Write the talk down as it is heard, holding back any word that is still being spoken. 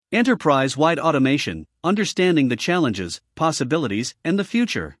Enterprise-wide automation, understanding the challenges, possibilities, and the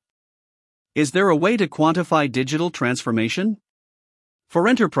future. Is there a way to quantify digital transformation? For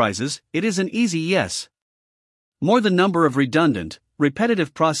enterprises, it is an easy yes. More the number of redundant,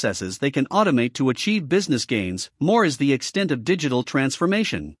 repetitive processes they can automate to achieve business gains, more is the extent of digital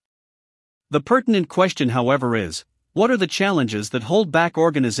transformation. The pertinent question, however, is, what are the challenges that hold back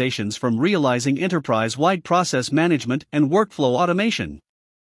organizations from realizing enterprise-wide process management and workflow automation?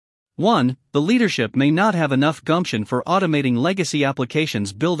 1. The leadership may not have enough gumption for automating legacy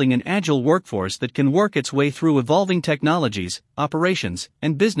applications, building an agile workforce that can work its way through evolving technologies, operations,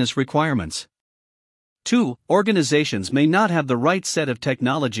 and business requirements. 2. Organizations may not have the right set of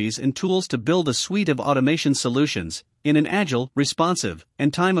technologies and tools to build a suite of automation solutions in an agile, responsive,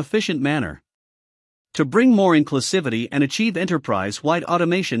 and time-efficient manner. To bring more inclusivity and achieve enterprise-wide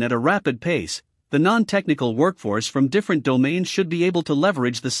automation at a rapid pace, the non-technical workforce from different domains should be able to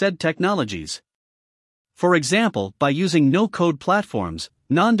leverage the said technologies. For example, by using no-code platforms,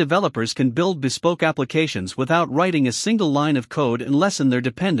 non-developers can build bespoke applications without writing a single line of code and lessen their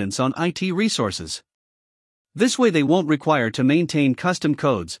dependence on IT resources. This way they won't require to maintain custom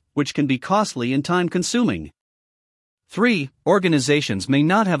codes, which can be costly and time-consuming. 3. Organizations may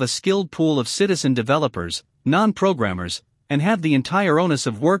not have a skilled pool of citizen developers, non-programmers, and have the entire onus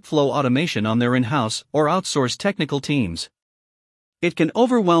of workflow automation on their in-house or outsourced technical teams. It can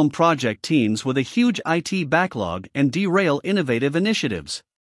overwhelm project teams with a huge IT backlog and derail innovative initiatives.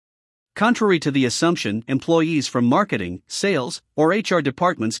 Contrary to the assumption, employees from marketing, sales, or HR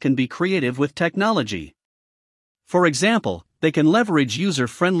departments can be creative with technology. For example, they can leverage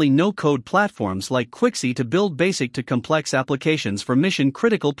user-friendly no-code platforms like Quixy to build basic to complex applications for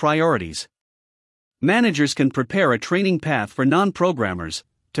mission-critical priorities. Managers can prepare a training path for non-programmers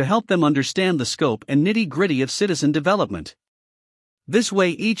to help them understand the scope and nitty-gritty of citizen development. This way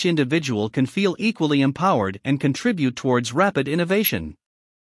each individual can feel equally empowered and contribute towards rapid innovation.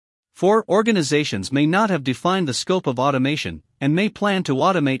 4. Organizations may not have defined the scope of automation and may plan to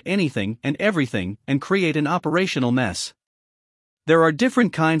automate anything and everything and create an operational mess. There are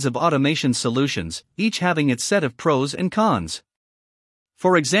different kinds of automation solutions, each having its set of pros and cons.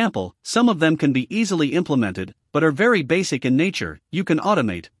 For example, some of them can be easily implemented, but are very basic in nature. You can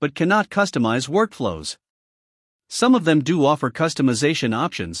automate, but cannot customize workflows. Some of them do offer customization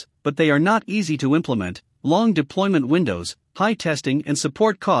options, but they are not easy to implement, long deployment windows, high testing and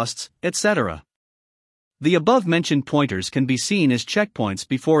support costs, etc. The above-mentioned pointers can be seen as checkpoints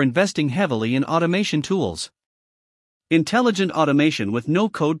before investing heavily in automation tools. Intelligent automation with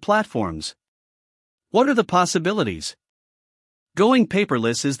no-code platforms. What are the possibilities? Going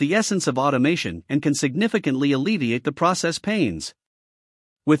paperless is the essence of automation and can significantly alleviate the process pains.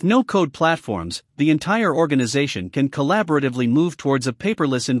 With no-code platforms, the entire organization can collaboratively move towards a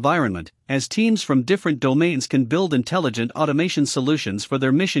paperless environment, as teams from different domains can build intelligent automation solutions for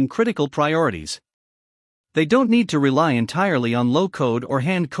their mission-critical priorities. They don't need to rely entirely on low-code or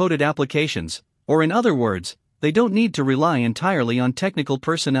hand-coded applications, or in other words, they don't need to rely entirely on technical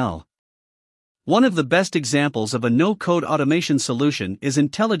personnel. One of the best examples of a no-code automation solution is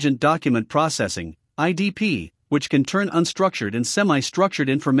Intelligent Document Processing, IDP, which can turn unstructured and semi-structured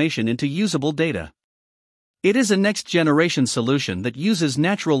information into usable data. It is a next-generation solution that uses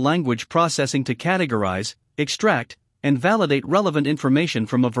natural language processing to categorize, extract, and validate relevant information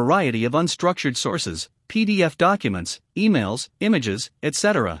from a variety of unstructured sources, PDF documents, emails, images,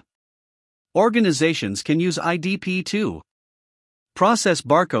 etc. Organizations can use IDP to process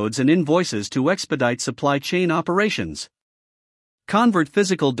barcodes and invoices to expedite supply chain operations. Convert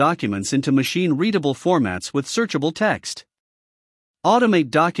physical documents into machine-readable formats with searchable text. Automate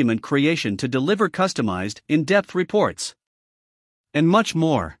document creation to deliver customized, in-depth reports. And much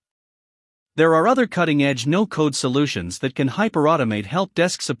more. There are other cutting-edge no-code solutions that can hyper-automate help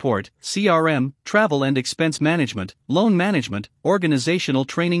desk support, CRM, travel and expense management, loan management, organizational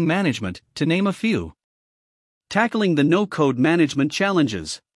training management, to name a few. Tackling the no-code management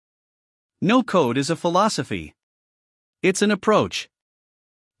challenges. No-code is a philosophy. It's an approach.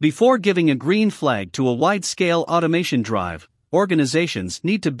 Before giving a green flag to a wide-scale automation drive, organizations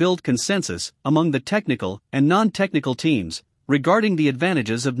need to build consensus among the technical and non-technical teams regarding the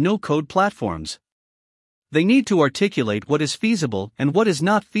advantages of no-code platforms. They need to articulate what is feasible and what is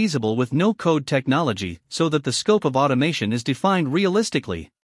not feasible with no-code technology so that the scope of automation is defined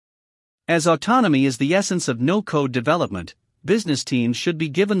realistically. As autonomy is the essence of no-code development, business teams should be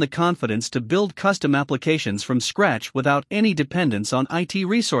given the confidence to build custom applications from scratch without any dependence on IT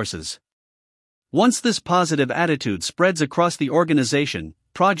resources. Once this positive attitude spreads across the organization,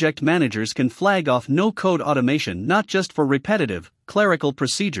 project managers can flag off no-code automation not just for repetitive, clerical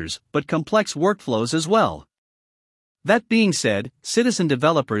procedures but complex workflows as well. That being said, citizen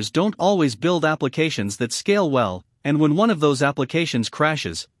developers don't always build applications that scale well, and when one of those applications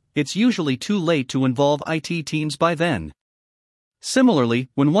crashes, it's usually too late to involve IT teams by then. Similarly,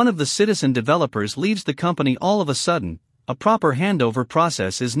 when one of the citizen developers leaves the company all of a sudden, a proper handover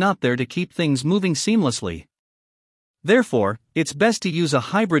process is not there to keep things moving seamlessly. Therefore, it's best to use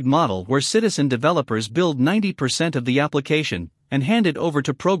a hybrid model where citizen developers build 90% of the application and hand it over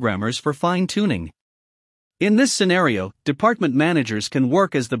to programmers for fine-tuning. In this scenario, department managers can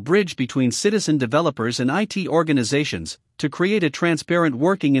work as the bridge between citizen developers and IT organizations to create a transparent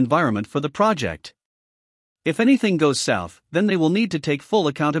working environment for the project. If anything goes south, then they will need to take full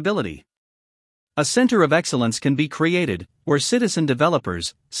accountability. A center of excellence can be created, where citizen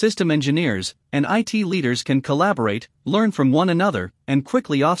developers, system engineers, and IT leaders can collaborate, learn from one another, and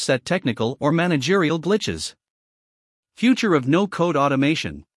quickly offset technical or managerial glitches. Future of no-code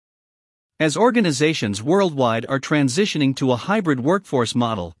automation. As organizations worldwide are transitioning to a hybrid workforce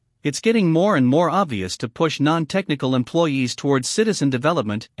model, it's getting more and more obvious to push non-technical employees towards citizen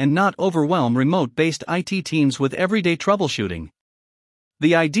development and not overwhelm remote-based IT teams with everyday troubleshooting.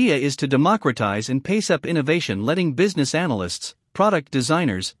 The idea is to democratize and pace up innovation, letting business analysts, product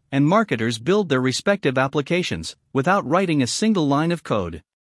designers, and marketers build their respective applications without writing a single line of code.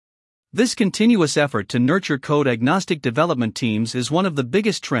 This continuous effort to nurture code-agnostic development teams is one of the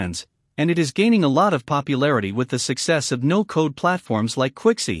biggest trends, and it is gaining a lot of popularity with the success of no-code platforms like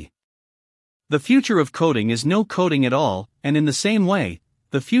Quixy. The future of coding is no coding at all, and in the same way,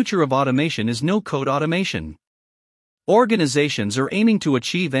 the future of automation is no-code automation. Organizations are aiming to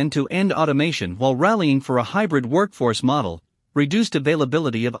achieve end-to-end automation while rallying for a hybrid workforce model, reduced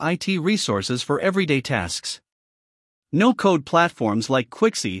availability of IT resources for everyday tasks. No-code platforms like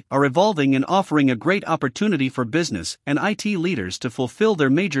Quixy are evolving and offering a great opportunity for business and IT leaders to fulfill their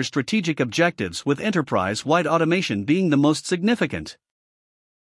major strategic objectives, with enterprise-wide automation being the most significant.